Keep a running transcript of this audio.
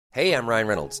Hey, I'm Ryan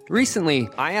Reynolds. Recently,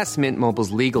 I asked Mint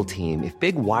Mobile's legal team if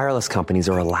big wireless companies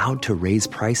are allowed to raise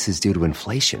prices due to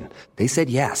inflation. They said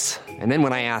yes. And then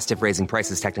when I asked if raising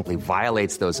prices technically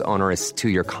violates those onerous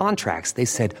two-year contracts, they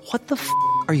said, "What the f***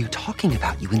 are you talking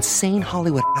about, you insane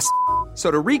Hollywood ass?" So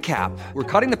to recap, we're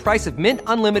cutting the price of Mint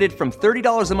Unlimited from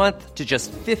 $30 a month to just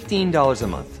 $15 a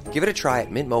month. Give it a try at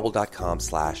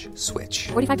mintmobile.com/switch.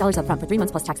 $45 up front for 3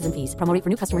 months plus taxes and fees. Promo rate for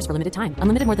new customers for limited time.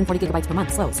 Unlimited more than 40 gigabytes per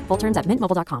month. Slows full terms at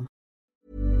mintmobile.com.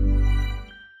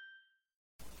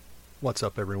 What's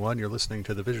up, everyone? You're listening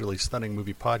to the Visually Stunning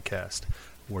Movie Podcast,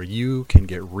 where you can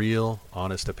get real,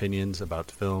 honest opinions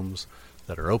about films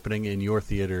that are opening in your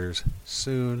theaters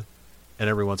soon, and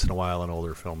every once in a while an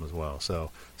older film as well. So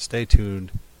stay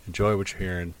tuned, enjoy what you're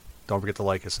hearing. Don't forget to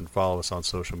like us and follow us on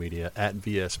social media at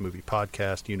VS Movie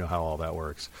Podcast. You know how all that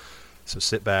works. So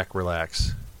sit back,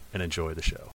 relax, and enjoy the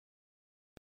show.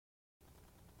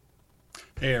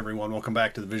 Hey everyone, welcome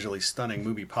back to the Visually Stunning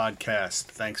Movie Podcast.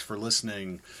 Thanks for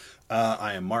listening.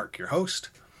 I am Mark, your host.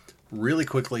 Really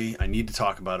quickly, I need to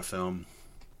talk about a film,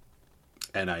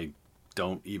 and I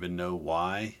don't even know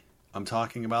why I'm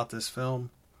talking about this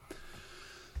film.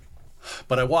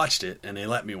 But I watched it, and they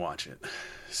let me watch it.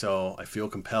 So I feel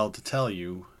compelled to tell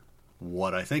you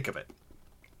what I think of it.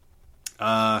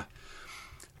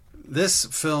 This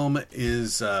film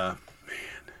is,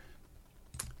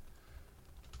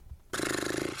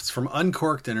 it's from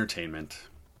Uncorked Entertainment.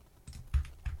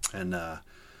 And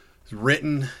it's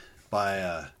written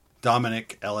by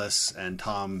Dominic Ellis and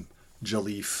Tom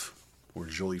Joliffe, or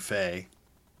Joliffe,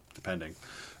 depending.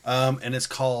 And it's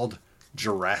called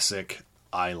Jurassic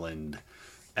Island.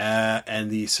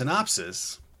 And the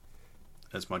synopsis,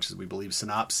 as much as we believe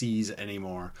synopses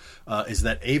anymore, is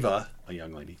that Ava, a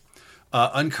young lady,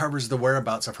 uncovers the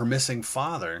whereabouts of her missing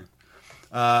father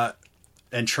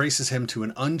and traces him to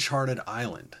an uncharted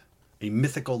island, a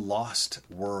mythical lost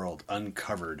world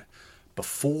uncovered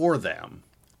before them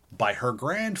by her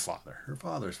grandfather, her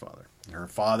father's father. Her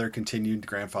father continued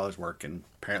grandfather's work and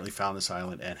apparently found this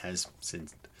island and has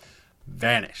since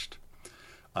vanished.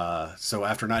 So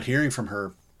after not hearing from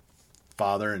her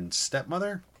father and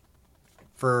stepmother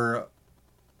for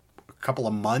a couple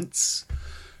of months,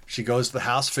 she goes to the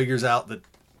house, figures out that,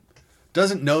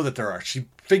 doesn't know that she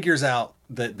figures out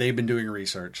that they've been doing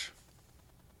research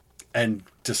and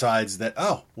decides that,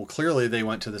 oh, well, clearly they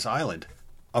went to this island,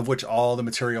 of which all the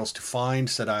materials to find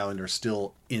said island are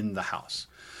still in the house.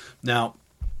 Now,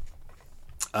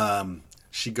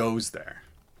 she goes there.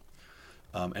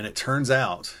 And it turns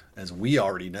out, as we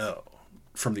already know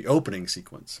from the opening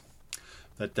sequence,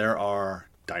 that there are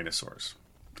dinosaurs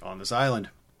on this island,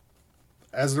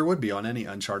 as there would be on any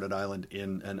uncharted island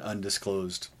in an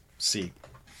undisclosed sea.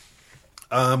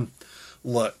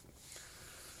 Look,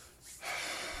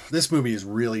 this movie is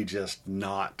really just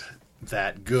not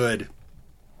that good.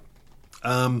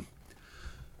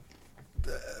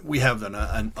 We have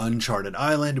an uncharted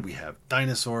island, we have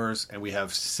dinosaurs, and we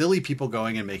have silly people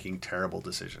going and making terrible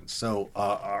decisions. So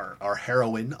our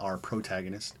heroine, our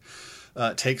protagonist,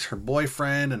 takes her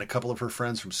boyfriend and a couple of her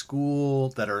friends from school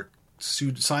that are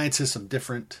scientists of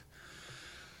different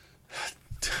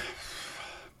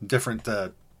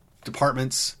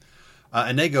departments,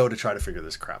 and they go to try to figure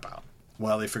this crap out.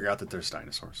 Well, they figure out that there's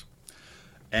dinosaurs.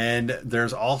 And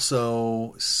there's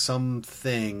also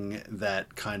something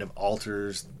that kind of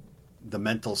alters the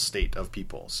mental state of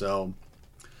people. So,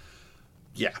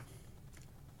 yeah.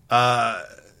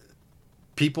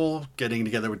 People getting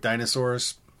together with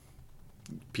dinosaurs,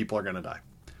 people are going to die.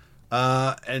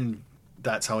 And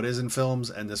that's how it is in films,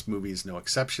 and this movie is no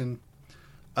exception.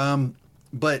 But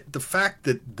the fact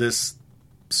that this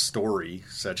story,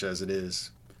 such as it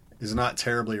is not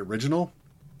terribly original,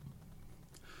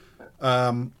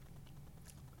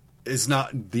 is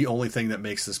not the only thing that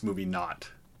makes this movie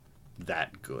not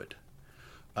that good.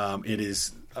 It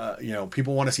is,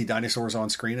 people want to see dinosaurs on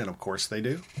screen, and of course they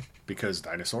do, because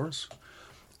dinosaurs.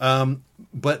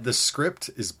 But the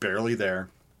script is barely there.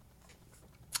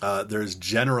 There's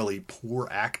generally poor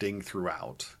acting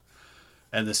throughout,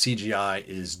 and the CGI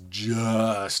is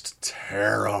just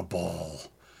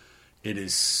terrible. It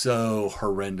is so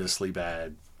horrendously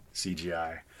bad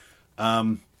CGI.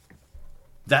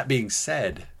 That being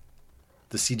said,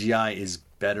 the CGI is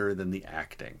better than the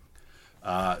acting.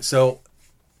 So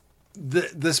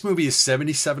this movie is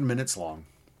 77 minutes long.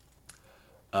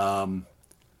 And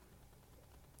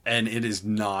it is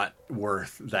not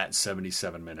worth that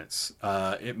 77 minutes.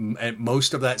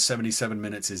 Most of that 77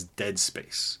 minutes is dead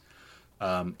space.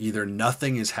 Either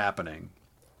nothing is happening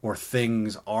or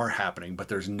things are happening, but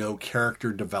there's no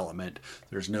character development.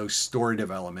 There's no story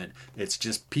development. It's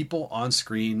just people on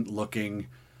screen looking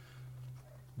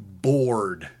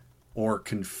bored or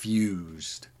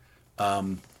confused.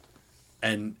 And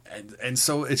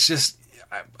so it's just,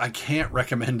 I can't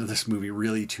recommend this movie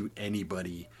really to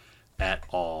anybody at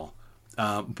all.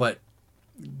 But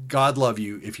God love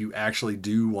you if you actually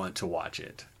do want to watch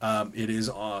it. It is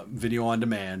video on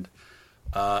demand.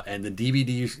 And the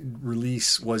DVD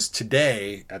release was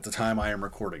today at the time I am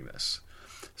recording this.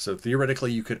 So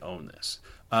theoretically you could own this.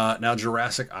 Now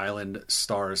Jurassic Island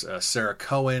stars Sarah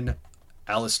Cohen,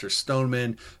 Alistair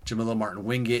Stoneman, Jamila Martin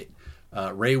Wingate,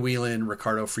 Ray Whelan,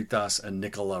 Ricardo Freitas, and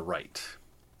Nicola Wright.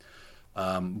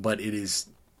 But it is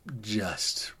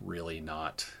just really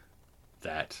not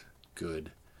that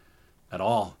good at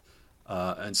all.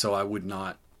 And so I would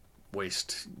not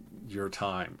waste your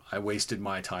time. I wasted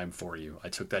my time for you. I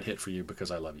took that hit for you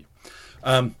because I love you.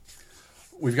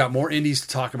 We've got more indies to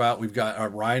talk about. We've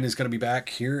got Ryan is going to be back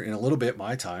here in a little bit,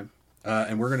 my time.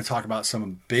 And we're going to talk about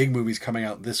some big movies coming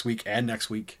out this week and next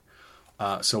week.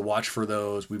 So watch for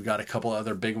those. We've got a couple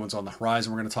other big ones on the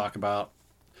horizon we're going to talk about.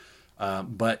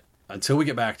 But until we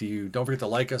get back to you, don't forget to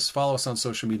like us, follow us on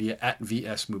social media at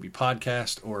VS Movie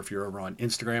Podcast, or if you're over on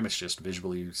Instagram, it's just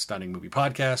Visually Stunning Movie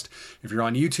Podcast. If you're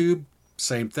on YouTube,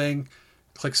 same thing.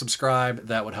 Click subscribe.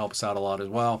 That would help us out a lot as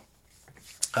well.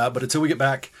 But until we get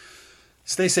back,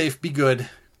 stay safe, be good.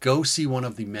 Go see one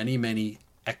of the many, many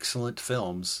excellent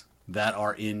films that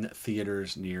are in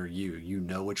theaters near you. You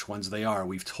know which ones they are.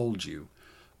 We've told you.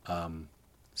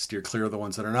 Steer clear of the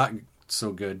ones that are not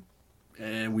so good.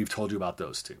 And we've told you about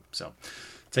those too. So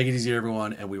take it easy,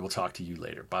 everyone, and we will talk to you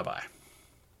later. Bye-bye.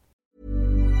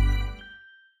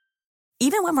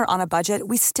 Even when we're on a budget,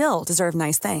 we still deserve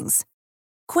nice things.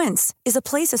 Quince is a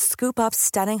place to scoop up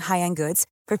stunning high-end goods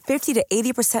for 50 to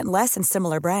 80% less than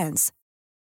similar brands.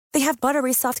 They have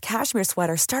buttery soft cashmere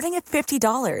sweaters starting at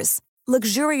 $50,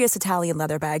 luxurious Italian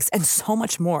leather bags, and so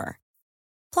much more.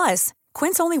 Plus,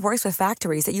 Quince only works with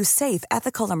factories that use safe,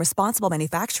 ethical, and responsible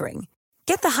manufacturing.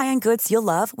 Get the high-end goods you'll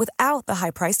love without the high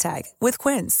price tag with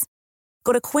Quince.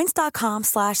 Go to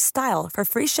quince.com/style for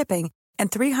free shipping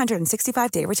and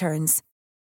 365-day returns.